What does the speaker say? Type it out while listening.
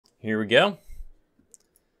Here we go.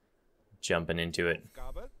 Jumping into it.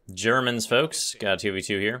 Germans, folks. Got a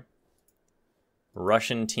 2v2 here.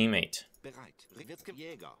 Russian teammate.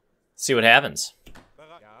 See what happens.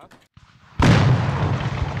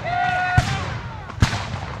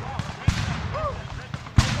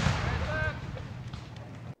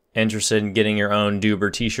 Interested in getting your own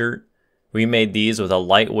Duber t-shirt? We made these with a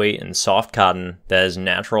lightweight and soft cotton that is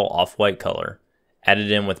natural off-white color,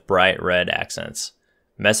 added in with bright red accents.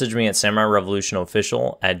 Message me at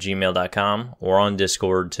SamuraiRevolutionOfficial@gmail.com or on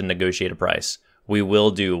Discord to negotiate a price. We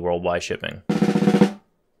will do worldwide shipping.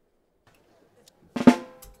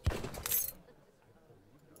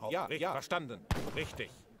 Ja, verstanden. Richtig.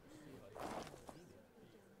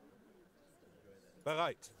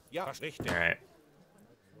 Bereit. Ja, richtig. All right.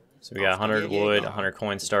 So we got 100 wood, 100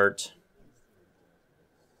 coin start.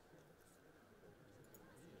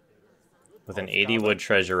 With an 80 wood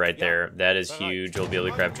treasure right there. That is huge. We'll be able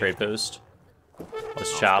to grab trade post.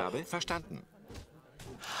 Let's chop.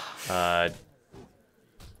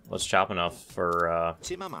 Let's chop enough for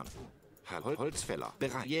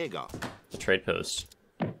the trade post.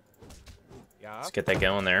 Let's get that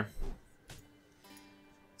going there.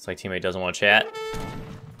 Looks like teammate doesn't want to chat.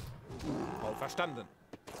 Verstanden.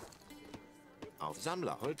 Auf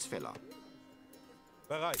Sammler, Holzfäller.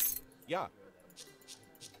 Bereit. Ja.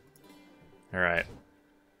 All right.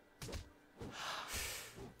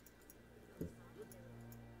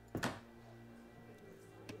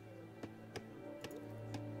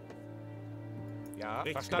 Ja,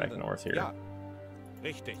 let's go back north here. Ja.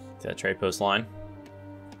 Richtig. That trade post line.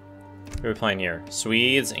 Who are we playing here?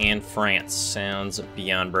 Swedes and France. Sounds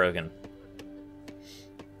beyond broken.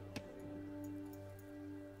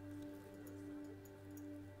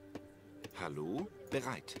 Hallo,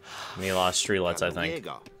 bereit. And he lost Streelets, I think.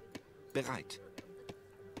 Bereit.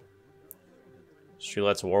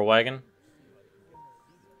 Streelets War Wagon.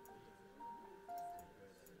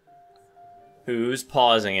 Who's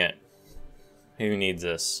pausing it? Who needs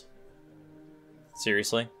this?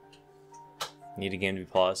 Seriously? Need a game to be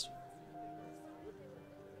paused?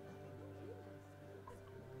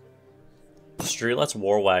 Streelets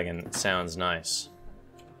War Wagon sounds nice.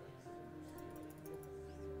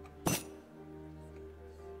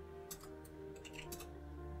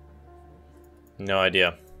 No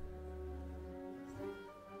idea.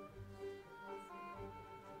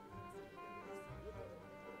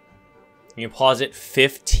 You pause it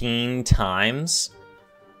 15 times?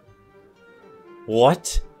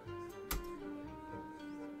 What?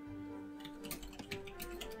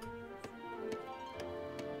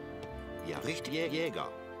 Ja, richtig, Jäger.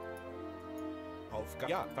 Aufgabe.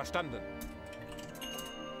 Ja, verstanden.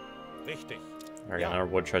 Richtig. I got another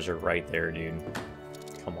wood treasure right there, dude.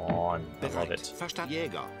 Come on, I love it. Verstanden,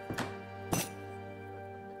 Jäger.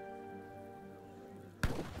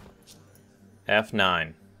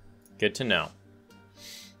 F9. Good to know.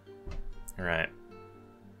 All right.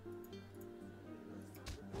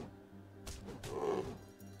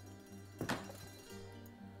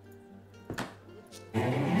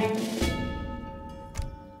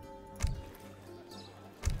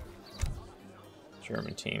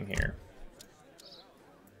 German team here.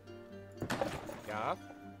 Ja,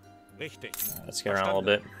 richtig. Let's get around a little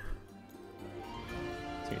bit.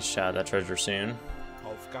 Take a shot at that treasure soon.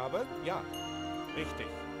 Aufgabe, ja, richtig.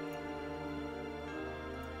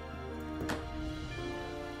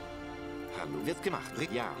 Hallo, wird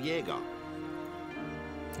gemacht. Ja, Jäger.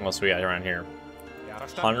 What else we got around here?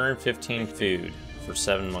 115 food for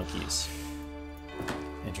 7 monkeys.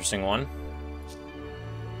 Interesting one.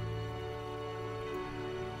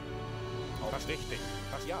 Richtig.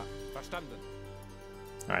 Ja, verstanden.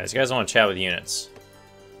 Alright, these guys want to chat with units.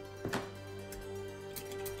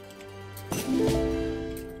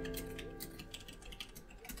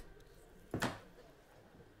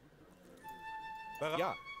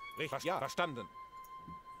 Ja, richtig. Ja, verstanden.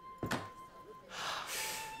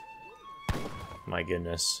 My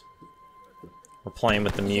goodness. We're playing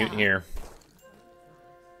with the mute here.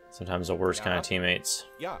 Sometimes the worst kind of teammates.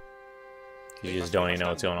 Yeah. You just don't even know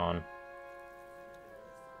what's going on.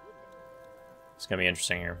 It's gonna be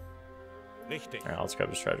interesting here. Alright, let's grab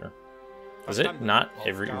this treasure. Is it not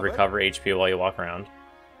recover HP while you walk around?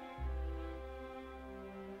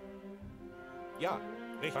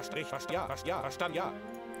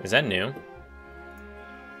 Is that new?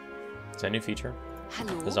 Is that a new feature? Has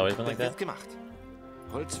it always been like that?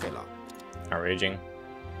 Outraging.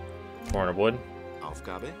 400 wood.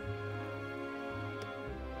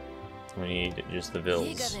 We need just the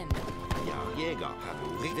vills. There we go.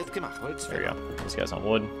 This guy's on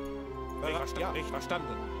wood.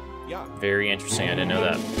 Very interesting. I didn't know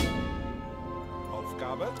that.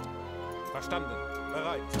 Aufgabe. Verstanden.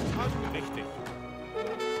 Bereit. Richtig.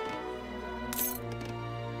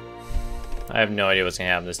 I have no idea what's gonna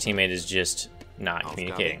happen. This teammate is just not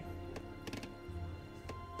communicating.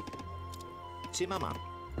 Zimmermann.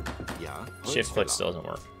 Ja. Shift click still doesn't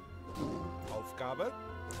work. Aufgabe.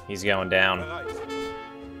 He's going down. Bereit.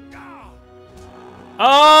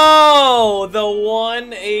 Oh, the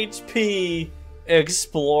 1 HP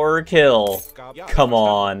Explorer kill. Aufgabe. Ja, Come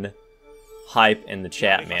verstanden. on. Hype in the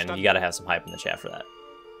chat, man. You gotta have some hype in the chat for that.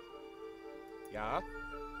 Ja.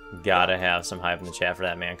 Gotta have some hype in the chat for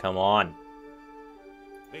that, man. Come on.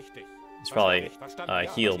 Richtig. It's probably Verstanden. Ja,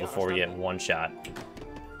 heal ja, before we get verstanden. one shot.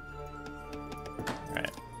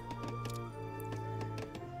 Alright.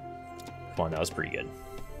 Come on, that was pretty good.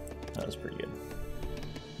 That was pretty good.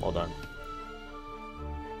 Well done.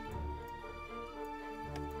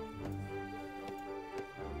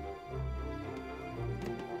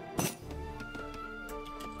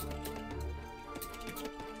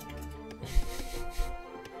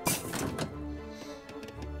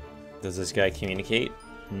 Does this guy communicate?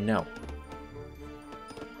 No.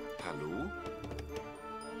 Hallo?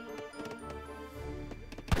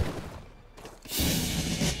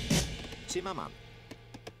 Zimmermann.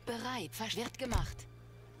 Bereit, wird gemacht.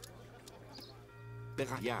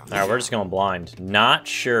 Bereit. Ja. Alright, we're just going blind. Not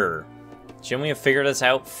sure. Shouldn't we have figured this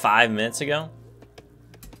out 5 minutes ago?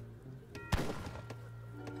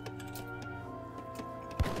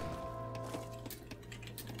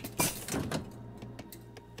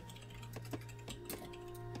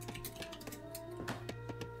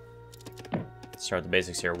 Start the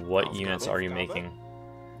basics here. What units are you making?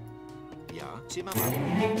 Ja, Zimmermann.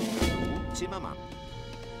 Hallo, Zimmermann.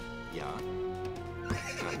 Ja.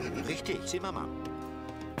 Hallo, richtig, Zimmermann.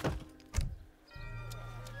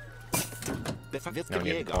 Wird No, I'm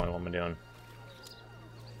getting Jäger. point. What am I doing?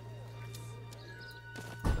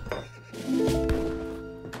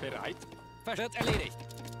 Bereit. Wird erledigt.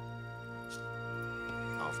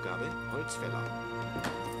 Aufgabe, Holzfäller.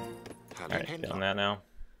 Hallo, Alright, Händler. feeling that now.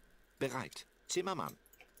 Bereit. Zimmermann.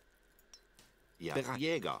 Ja. Bereit.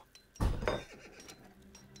 Jäger.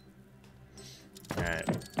 Alright,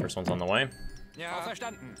 first one's on the way. Ja.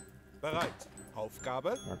 Verstanden. Bereit.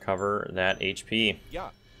 Aufgabe. Recover that HP.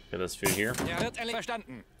 Ja. Get this food here. Ja. Wird erledigt.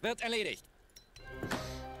 Verstanden. Wird erledigt.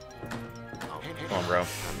 Come on, bro.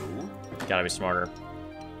 Hallo. Gotta be smarter.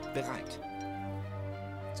 Bereit.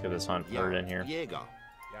 Let's get this hunt Ja. bird in here. Jäger.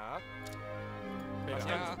 Ja. Bereit.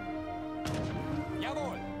 Ja.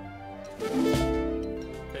 Jawohl.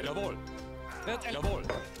 Jawohl. Wird jawohl.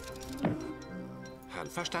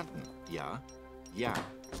 Verstanden. Ja. Ja.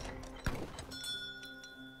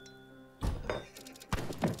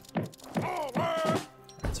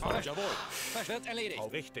 That's fine. Jawohl. Wird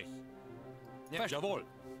erledigt. Richtig. Ja. Jawohl.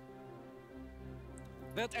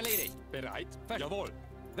 Wird erledigt. Bereit. Jawohl.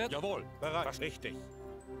 Wird jawohl. Bereit. Richtig.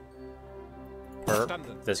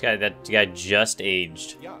 Verstanden. That guy just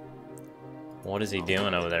aged. Ja. What is he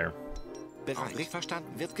doing over there? Bereit.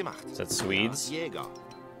 Verstanden. Wird gemacht. Is that Swedes? Ja. Jäger.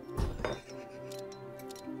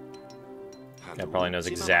 Guy probably knows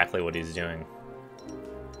exactly what he's doing.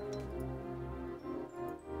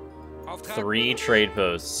 3 trade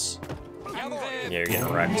posts. Yeah, you're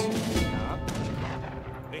getting wrecked. Ja.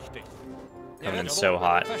 Richtig. Coming in so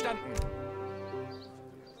hot. Verstanden.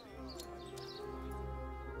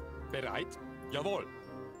 Bereit? Jawohl.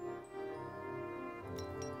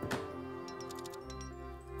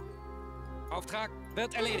 Auftrag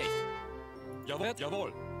wird erledigt. Jawohl.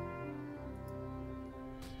 Jawohl.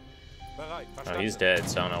 Bereit. Oh, he's dead,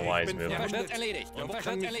 so I don't know why he's moving. Wird erledigt. Wird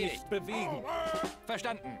erledigt. Bewegen.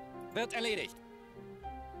 Verstanden. Wird erledigt.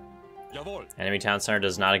 Jawohl. Enemy town center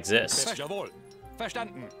does not exist. Jawohl.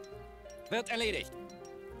 Verstanden. Wird erledigt.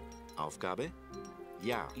 Aufgabe?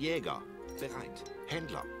 Ja. Jäger. Bereit.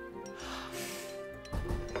 Händler.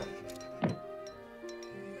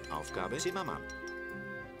 Aufgabe? Zimmermann.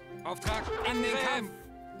 Auftrag in den Kampf.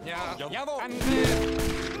 Ja. Jawohl.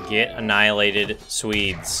 Angriff. Get annihilated,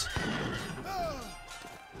 Swedes.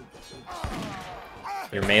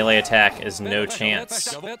 Your melee attack is no chance.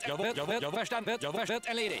 Verstanden. Wird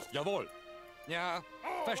erledigt. Jawohl. Ja.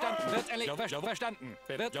 Verstanden. Wird erledigt. Verstanden.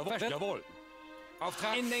 Jawohl.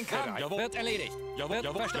 Auftrag in den Kampf. Wird erledigt. Jawohl.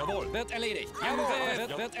 Wird erledigt.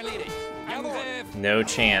 Jawohl. Wird erledigt. Angriff. No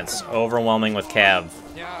chance. Overwhelming with Cav.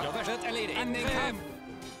 Ja. Wird erledigt. In den Kampf.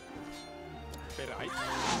 Bereit.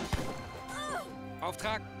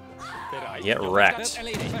 Auftrag. Bereit. Get wrecked. Wird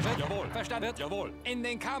erledigt. Jawohl. Verstanden. Jawohl. In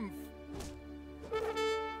den Kampf.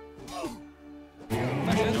 And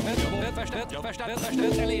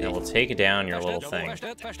we'll take down your little thing.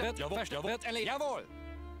 Jawohl.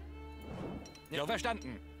 Ja,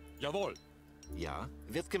 verstanden. Jawohl. Ja,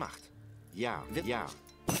 wird gemacht. Ja, ja.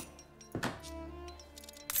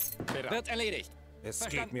 Wird erledigt. Es geht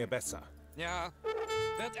Verstanden. mir besser. Ja.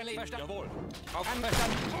 Wird erledigt. Verstanden. Jawohl. Auf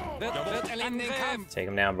Anverstanden. Wird erledigt. In den Kampf. Take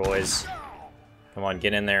him down, boys. Come on,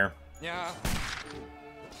 get in there. Ja.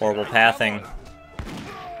 Horrible pathing.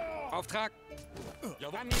 Auftrag.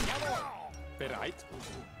 Jawohl. Jawohl. Bereit.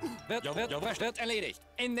 Wird erledigt.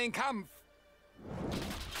 In den Kampf.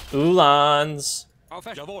 Ulans. Auf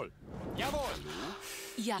Jawohl. Jawohl.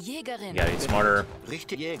 Ja, Jägerin. You gotta be smarter.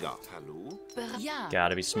 Richtig Jäger. Hallo? Ja,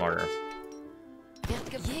 Gotta be smarter.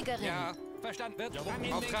 Jägerin. Ja. Verstanden. Wird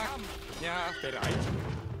jawohl. Auftrag. Ja. Bereit.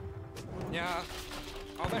 Ja.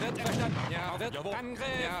 Wird verstanden. Ja. Wird jawohl.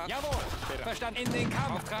 Angriff. Ja. Jawohl. Verstanden. In den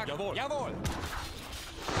Kampf. Auftrag. Jawohl. Jawohl.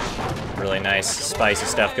 Really nice, spicy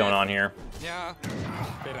stuff going on here. Ja.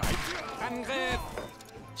 Bereit. Angriff.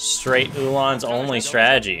 Straight Ulan's only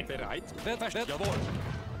strategy. Bereit. Wird verstanden.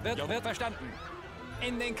 Jawohl. Wird verstanden.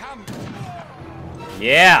 In den Kampf.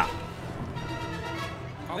 Yeah!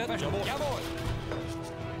 Wird verstanden. Jawohl.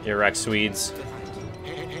 Get wrecked, Swedes.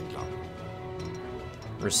 Händler.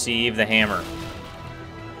 Receive the hammer.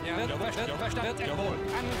 Ja. Wird verstanden. Jawohl.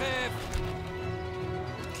 Angriff.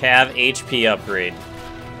 Cav HP upgrade.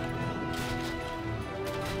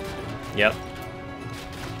 Yep.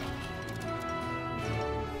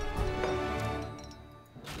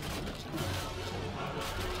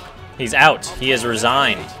 He's out. He has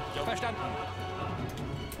resigned. Ja. Verstanden.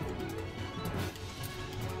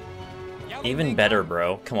 Even better,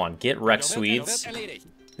 bro. Come on, get wrecked, Swedes. Wird erledigt.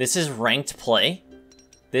 This is ranked play?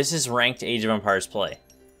 This is ranked Age of Empires play.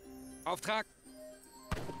 Auftrag.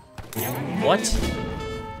 What?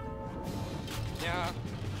 Ja.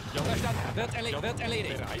 Ja. Verstanden. Wird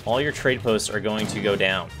erledigt. Bereit. All your trade posts are going to go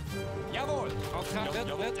down. Jawohl. Auftrag.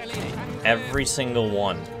 Wird erledigt. Angriff. Every single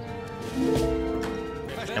one.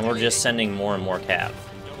 And we're just sending more and more cav.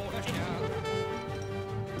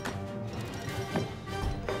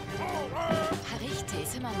 Richtig,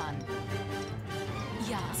 Zimmermann.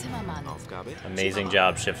 Ja, Zimmermann. Aufgabe. Amazing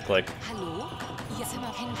job, shift click. Hallo? Ja,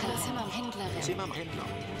 Zimmerhändlerin. Zimmerhändler.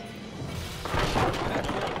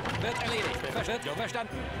 Wird erledigt. Wird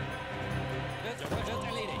verstanden. Wird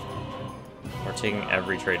erledigt. We're taking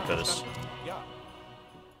every trade post.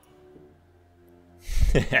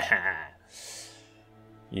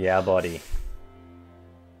 Yeah, buddy.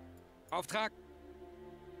 Auftrag.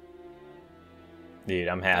 Dude,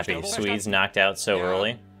 I'm happy. Swedes knocked out so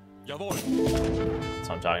early. Jawohl. That's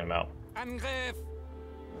what I'm talking about. Angriff.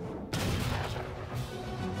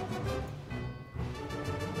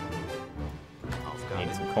 Aufgabe.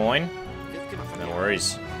 Need some coin? Wird gemacht. No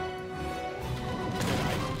worries.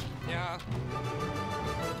 Ja.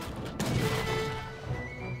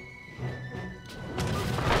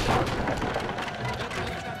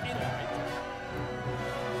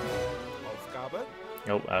 Aufgabe?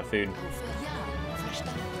 Oh, food. Ja,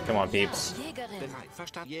 verstanden. Come on, peeps. Jägerin. Bereit.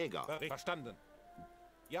 Verstanden. Jäger. Verstanden.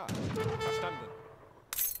 Ja, verstanden.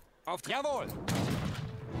 Auftrag. Jawohl.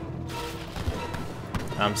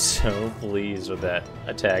 I'm so pleased with that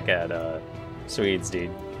attack at Swedes,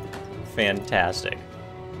 dude. Fantastic.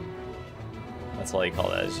 That's all you call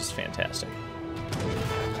that, is just fantastic.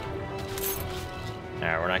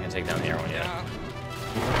 Alright, we're not gonna take down the air one yet. Ja.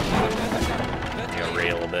 We gotta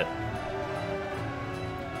raid a little bit.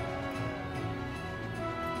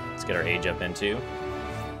 Let's get our age up into.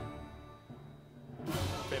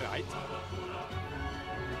 Bereit.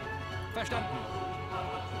 Verstanden.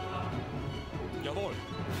 Jawohl.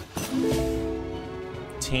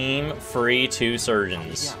 Team free 2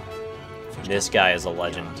 surgeons. This guy is a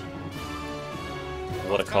legend.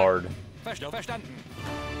 What a card. Verstanden.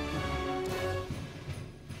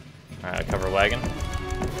 Alright, cover wagon.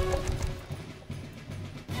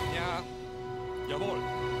 Ja. Jawohl.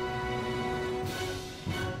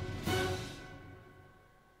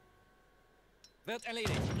 Wird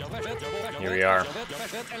erledigt. Here we are.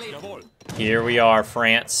 Wird erledigt. Jawohl. Here we are,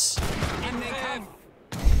 France. In den Kampf.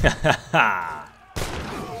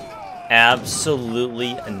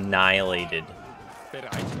 Absolutely annihilated.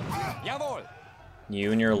 Bereit. Jawohl.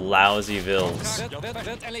 You and your lousy vills.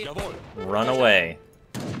 Wird erledigt. Jawohl. Run away.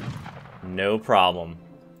 No problem.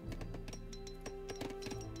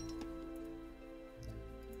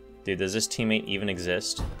 Dude, does this teammate even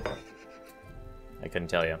exist? I couldn't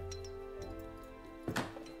tell you.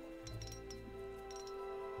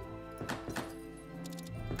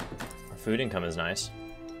 Our food income is nice.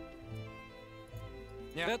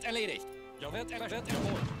 Ja. Wird erledigt. Wird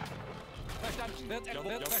jawohl. Verstanden.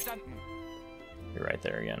 Wird verstanden. You're right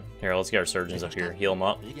there again. Here, let's get our surgeons up here. Heal them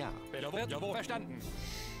up. Ja. Jawohl. Verstanden.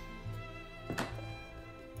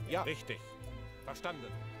 Ja, richtig.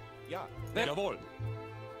 Verstanden. Ja. Jawohl.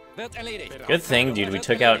 Wird erledigt. Good thing, dude, we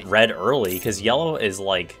took out red early, because yellow is,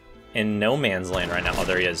 like, in no man's land right now. Oh,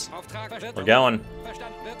 there he is. Auftrag. We're going.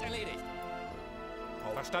 Verstanden. Wird erledigt.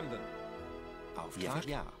 Verstanden. Auftrag,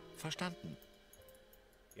 ja. Verstanden.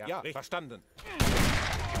 Ja, verstanden.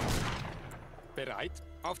 Bereit.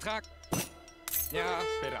 Auftrag. Ja,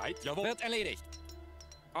 bereit. Jawohl. Wird erledigt.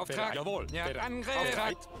 Auftrag. Jawohl. Ja, Angriff.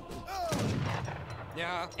 Auftrag.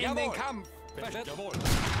 Ja, in den Kampf. Jawohl.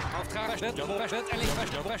 Auftrag. Jawohl. Wird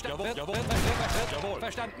erledigt. Jawohl. Jawohl.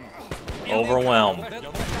 Verstanden. Overwhelmed.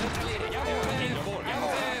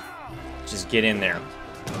 Just get in there.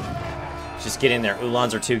 Just get in there.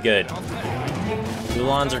 Ulans are too good.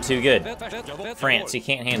 Ulans are too good. France, you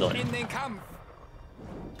can't handle it. In den Kampf.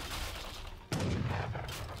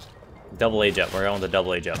 Double age up. We're going with the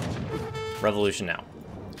double age up. Revolution now.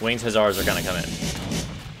 Winged Hussars are gonna come in.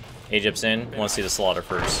 Age up's in. Want to see the slaughter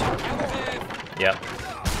first. Yep.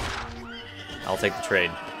 I'll take the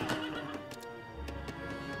trade.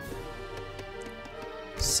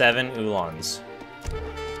 7 Ulans.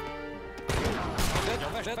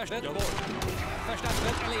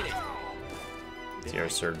 See our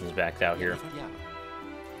surgeons backed out here. Ja.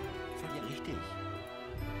 Richtig.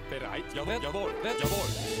 Bereit. Jawohl.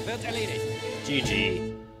 Wird erledigt.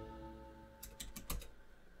 GG.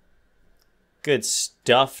 Good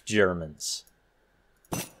stuff, Germans.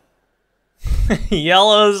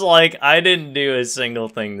 Yellow's like, I didn't do a single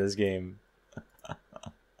thing this game.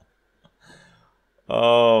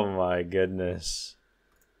 Oh my goodness.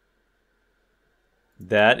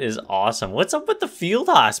 That is awesome. What's up with the field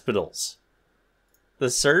hospitals? The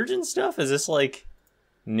surgeon stuff? Is this like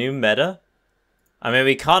new meta? I mean,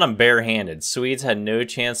 we caught them barehanded. Swedes had no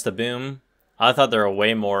chance to boom. I thought there were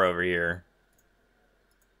way more over here.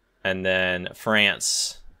 And then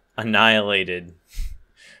France annihilated.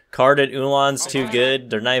 Carded Ulan's too good.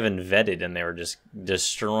 They're not even vetted, and they were just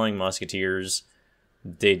destroying musketeers.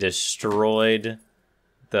 They destroyed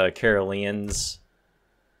the Caroleans.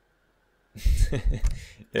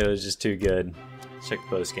 It was just too good. Check the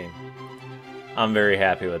post game. I'm very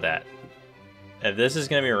happy with that. If this is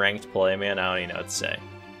gonna be ranked play, man, I don't even know what to say.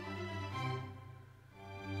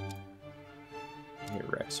 Here,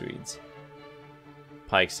 wreck Swedes.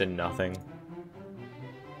 Pikes did nothing.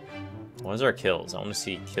 What is our kills? I want to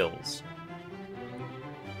see kills.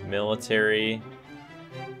 Military.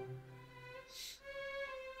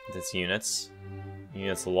 That's units.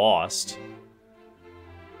 Units lost.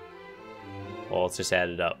 Well, let's just add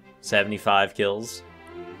it up. 75 kills.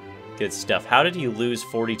 Good stuff. How did he lose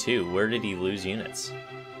 42? Where did he lose units?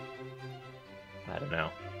 I don't know.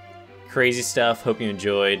 Crazy stuff. Hope you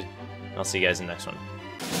enjoyed. I'll see you guys in the next one.